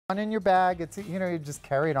in your bag. It's, you know, you just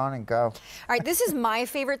carry it on and go. All right, this is my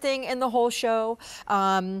favorite thing in the whole show.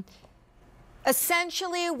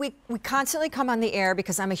 Essentially, we constantly come on the air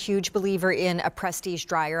because I'm a huge believer in a prestige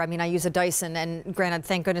dryer. I mean, I use a Dyson, and granted,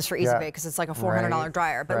 thank goodness for EasyBake because it's like a $400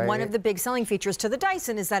 dryer. But one of the big selling features to the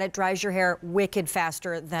Dyson is that it dries your hair wicked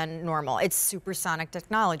faster than normal. It's supersonic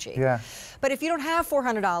technology. Yeah. But if you don't have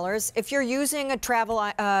 $400, if you're using a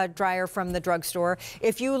travel dryer from the drugstore,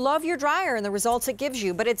 if you love your dryer and the results it gives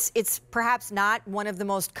you, but it's perhaps not one of the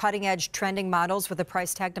most cutting-edge trending models with a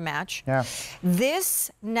price tag to match. Yeah.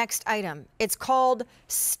 This next item, it's called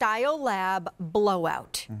Style Lab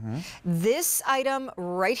Blowout. This item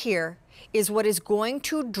right here is what is going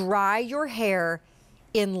to dry your hair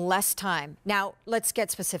in less time. Now, let's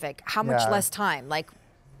get specific. How much less time? Like,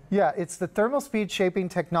 yeah, it's the thermal speed shaping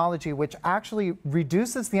technology, which actually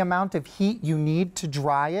reduces the amount of heat you need to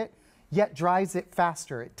dry it, yet dries it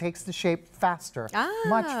faster. It takes the shape faster,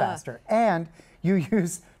 much faster. And you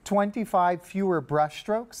use 25 fewer brush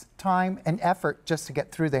strokes, time, and effort just to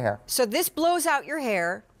get through the hair. So this blows out your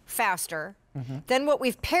hair faster. Then what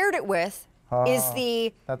we've paired it with is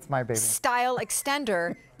the that's my baby. Style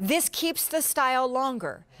Extender. This keeps the style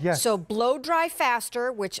longer. Yes. So blow dry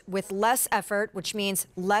faster, which with less effort, which means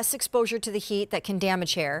less exposure to the heat that can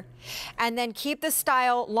damage hair. And then keep the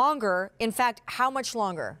style longer. In fact, how much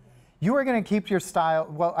longer? You are going to keep your style,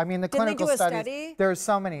 well, I mean, the clinical studies, there are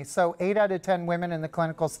so many. So 8 out of 10 women in the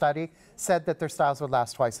clinical study said that their styles would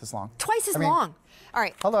last twice as long. Twice as long? All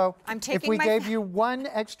right. Hello. I'm taking if we gave you 1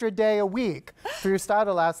 extra day a week for your style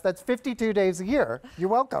to last, that's 52 days a year. You're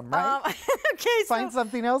welcome, right? Okay, find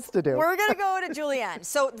something else to do. We're going to go to Julianne.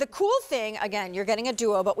 So the cool thing, again, you're getting a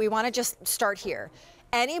duo, but we want to just start here.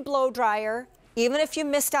 Any blow dryer, even if you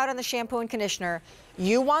missed out on the shampoo and conditioner,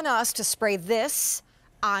 you want us to spray this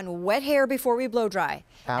on wet hair before we blow dry.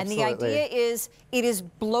 Absolutely. And the idea is it is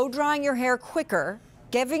blow drying your hair quicker,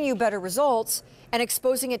 giving you better results, and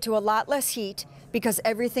exposing it to a lot less heat because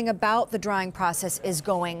everything about the drying process is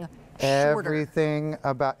going shorter. Everything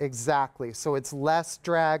about, exactly. So it's less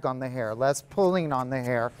drag on the hair, less pulling on the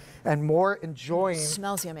hair, and more enjoying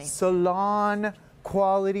smells yummy. Salon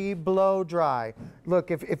quality blow dry.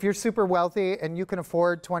 Look, if you're super wealthy and you can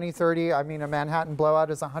afford 20, 30, I mean, a Manhattan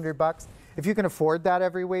blowout is $100. If you can afford that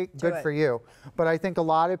every week, good for you. But I think a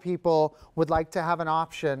lot of people would like to have an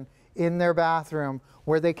option in their bathroom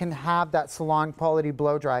where they can have that salon quality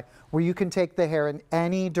blow dry, where you can take the hair in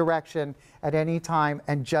any direction at any time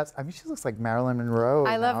and just, I mean, she looks like Marilyn Monroe.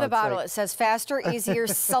 I love the bottle. It says faster, easier,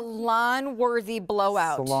 salon-worthy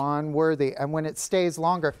blowout. Salon-worthy. And when it stays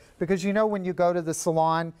longer, because you know when you go to the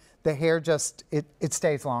salon, the hair just, it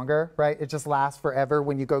stays longer, right? It just lasts forever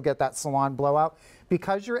when you go get that salon blowout.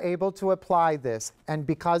 Because you're able to apply this, and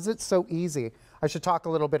because it's so easy, I should talk a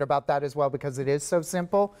little bit about that as well because it is so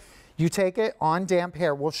simple. You take it on damp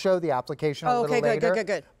hair. We'll show the application a little later.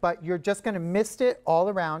 Good. But you're just going to mist it all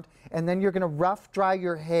around, and then you're going to rough dry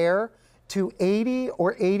your hair to 80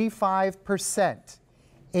 or 85%.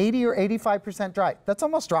 80 or 85% dry. That's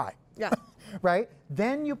almost dry. Yeah. Right?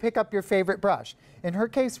 Then you pick up your favorite brush. In her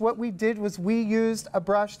case, what we did was we used a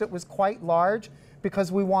brush that was quite large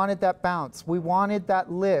because we wanted that bounce. We wanted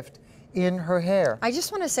that lift in her hair. I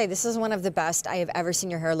just want to say this is one of the best I have ever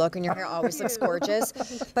seen your hair look, and your hair always looks gorgeous.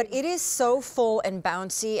 But it is so full and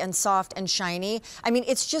bouncy and soft and shiny. I mean,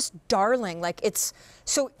 it's just darling. Like, it's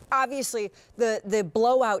so obviously the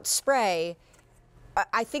blowout spray.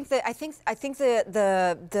 I think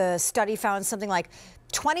the study found something like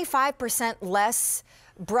 25% less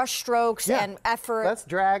brush strokes and effort. Less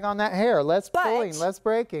drag on that hair, less pulling, less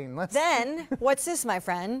breaking. Then, what's this, my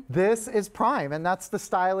friend? This is Prime, and that's the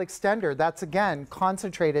Style Extender. That's, again,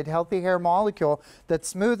 concentrated, healthy hair molecule that's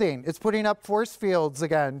smoothing. It's putting up force fields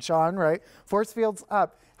again, Sean, right? Force fields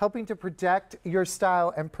up, helping to protect your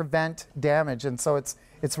style and prevent damage. And so it's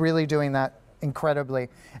really doing that incredibly.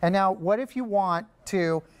 And now, what if you want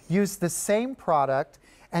to use the same product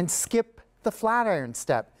and skip the flat iron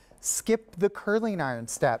step? Skip the curling iron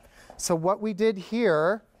step. So what we did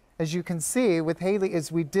here, as you can see with Haley,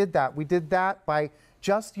 is we did that. We did that by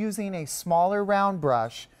just using a smaller round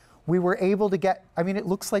brush. We were able to get, I mean, it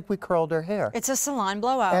looks like we curled her hair. It's a salon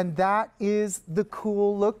blowout. And that is the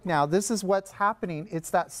cool look now. This is what's happening.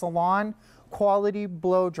 It's that salon quality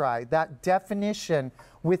blow dry, that definition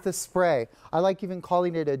with the spray. I like even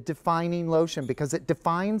calling it a defining lotion because it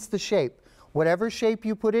defines the shape. Whatever shape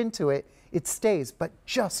you put into it, it stays, but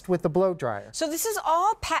just with the blow dryer. So this is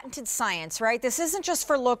all patented science, right? This isn't just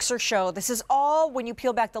for looks or show. This is all, when you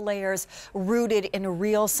peel back the layers, rooted in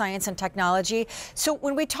real science and technology. So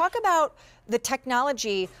when we talk about the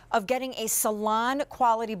technology of getting a salon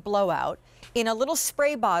quality blowout in a little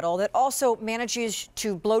spray bottle that also manages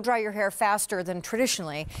to blow dry your hair faster than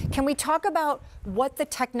traditionally. Can we talk about what the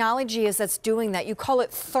technology is that's doing that? You call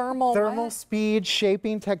it thermal speed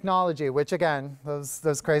shaping technology, which again,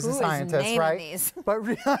 those crazy scientists, right? These? But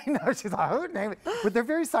I know she's like, who named it? But they're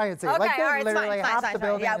very sciencey. Okay, like they're all right, literally half the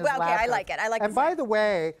building Yeah, is well, okay, lab I like it. I like it. And by the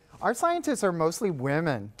way, our scientists are mostly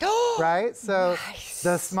women, right? So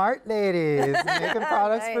the smart ladies, making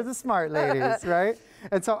products for the smart ladies, right?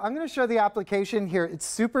 And so I'm going to show the application here. It's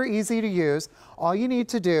super easy to use. All you need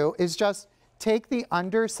to do is just take the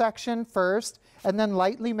under section first and then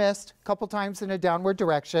lightly mist a couple times in a downward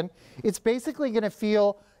direction. It's basically going to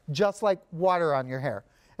feel just like water on your hair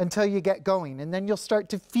until you get going. And then you'll start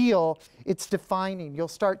to feel it's defining. You'll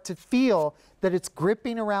start to feel that it's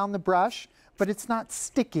gripping around the brush, but it's not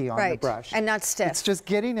sticky on the brush. And not stiff. It's just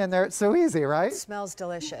getting in there. It's so easy, right? It smells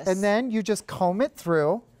delicious. And then you just comb it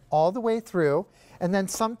through, all the way through. And then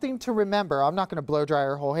something to remember, I'm not going to blow dry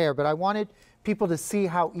your whole hair, but I wanted people to see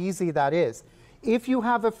how easy that is. If you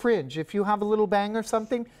have a fringe, if you have a little bang or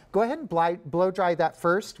something, go ahead and blow dry that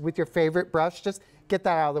first with your favorite brush. Just get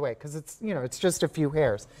that out of the way because it's, you know, it's just a few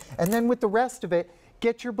hairs. And then with the rest of it,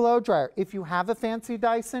 get your blow dryer. If you have a fancy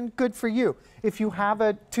Dyson, good for you. If you have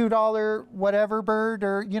a $2 whatever bird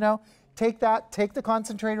or, you know, take that, take the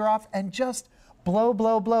concentrator off and just blow,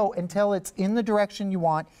 blow, blow until it's in the direction you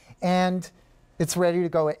want and it's ready to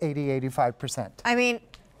go at 80–85%. I mean,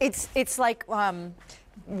 it's like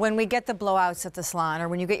when we get the blowouts at the salon or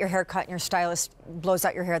when you get your hair cut and your stylist blows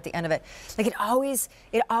out your hair at the end of it, like it always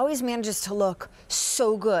manages to look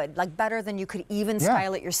so good, like better than you could even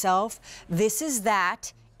style it yourself. This is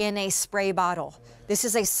that in a spray bottle. This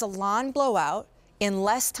is a salon blowout in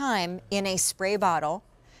less time in a spray bottle,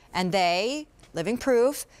 and they, living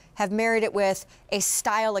proof, have married it with a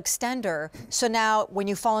style extender. So now when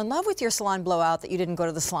you fall in love with your salon blowout that you didn't go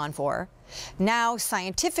to the salon for, now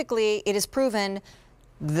scientifically it is proven,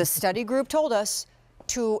 the study group told us,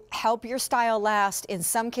 to help your style last, in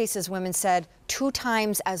some cases women said 2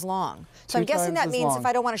 times as long. So I'm guessing that means if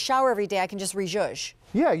I don't want to shower every day, I can just re-zhuzh.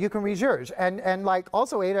 Yeah, you can re-zhuzh. And like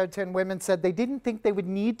also 8 out of 10 women said they didn't think they would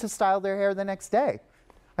need to style their hair the next day.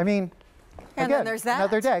 I mean, and again, then there's that.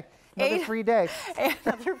 Another day. Another free day.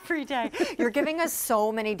 Another free day. You're giving us so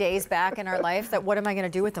many days back in our life that what am I going to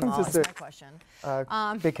do with them all is my question.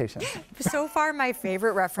 Vacation. So far, my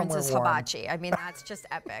favorite reference is hibachi. I mean, that's just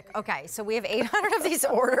epic. Okay, so we have 800 of these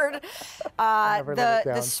ordered.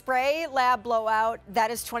 The spray lab blowout, that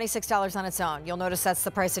is $26 on its own. You'll notice that's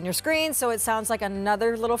the price on your screen, so it sounds like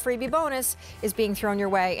another little freebie bonus is being thrown your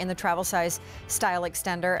way in the travel size style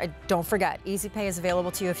extender. Don't forget, Easy Pay is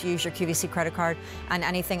available to you if you use your QVC credit card on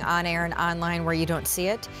anything on air and online where you don't see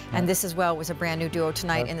it. And this as well was a brand new duo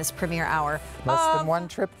tonight in this premiere hour. Less than one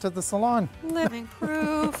trip to the salon. Living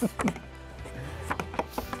proof.